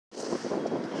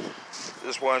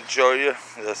Just want to show you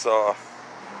this lug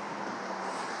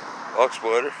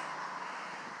splitter,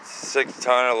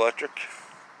 6-ton electric.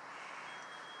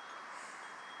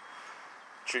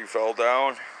 Tree fell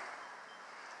down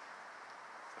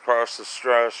across the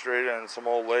street and some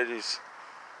old lady's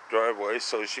driveway,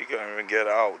 so she couldn't even get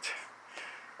out.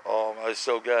 I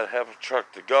still got half a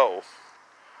truck to go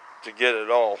to get it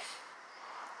all,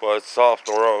 but it's off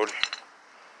the road.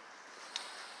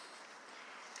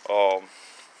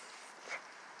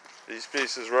 These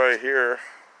pieces right here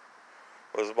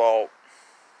was about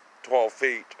 12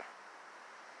 feet,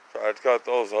 so I had to cut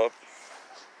those up.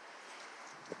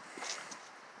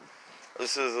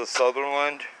 This is a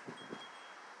Sutherland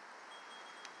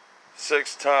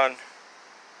 6-ton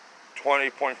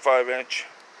 20.5-inch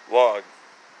lug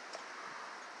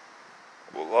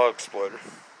splitter.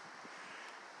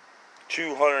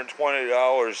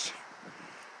 $220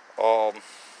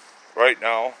 right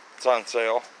now. It's on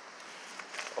sale.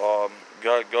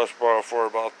 Got Gus bought for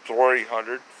about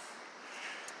 $300.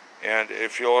 And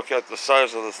if you look at the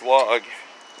size of this lug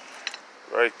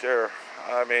right there,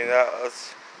 I mean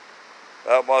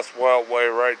that must well weigh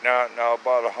right now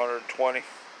about 120,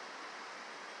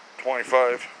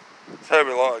 25. It's a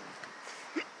heavy lug.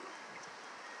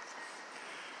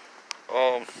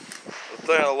 The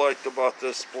thing I liked about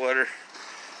this splitter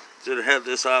is that it had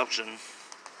this option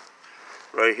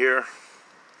right here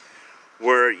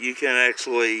where you can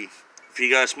actually, if you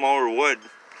got smaller wood,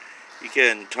 you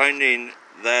can tighten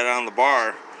that on the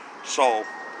bar so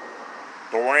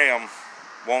the ram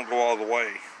won't go all the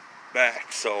way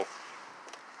back, so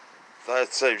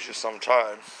that saves you some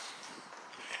time.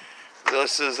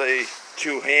 This is a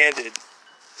two-handed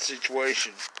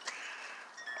situation.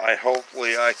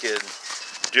 Hopefully I can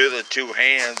do the two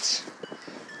hands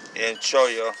and show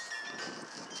you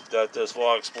that this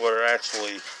lug splitter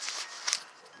actually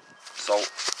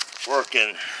work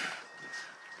in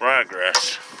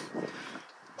progress.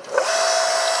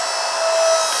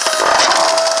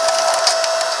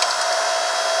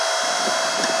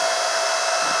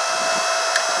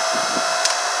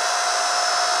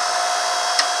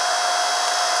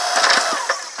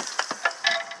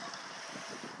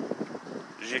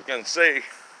 As you can see,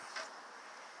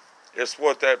 it's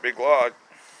with that big log.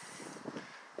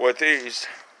 With these,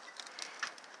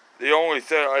 the only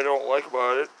thing I don't like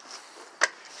about it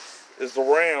is the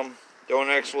ram don't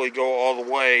actually go all the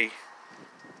way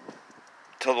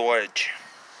to the wedge.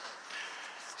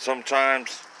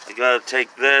 Sometimes you gotta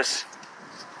take this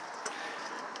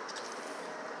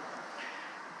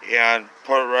and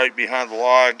put it right behind the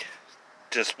log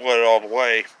to split it all the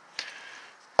way.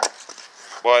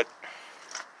 But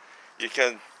you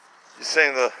see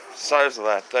the size of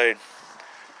that thing,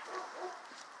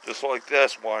 just like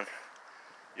this one,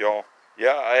 yeah,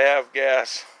 I have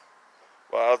gas,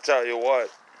 but I'll tell you what,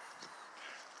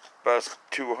 best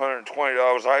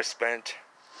 $220 I spent.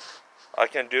 I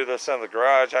can do this in the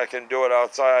garage, I can do it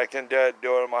outside, I can do it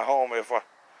in my home if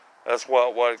that's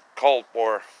what it called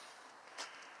for.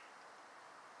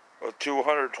 But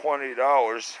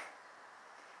 $220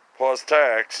 plus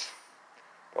tax,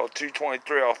 about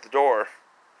 $223 off the door.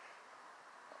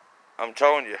 I'm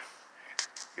telling you,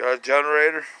 got a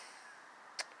generator?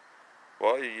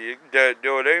 Well, you can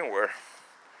do it anywhere.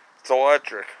 It's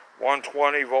electric,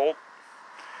 120 volt,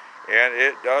 and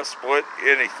it does split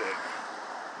anything.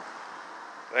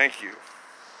 Thank you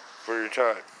for your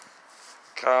time.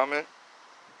 Comment,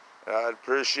 I'd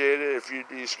appreciate it if you'd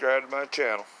subscribe to my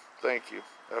channel. Thank you.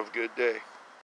 Have a good day.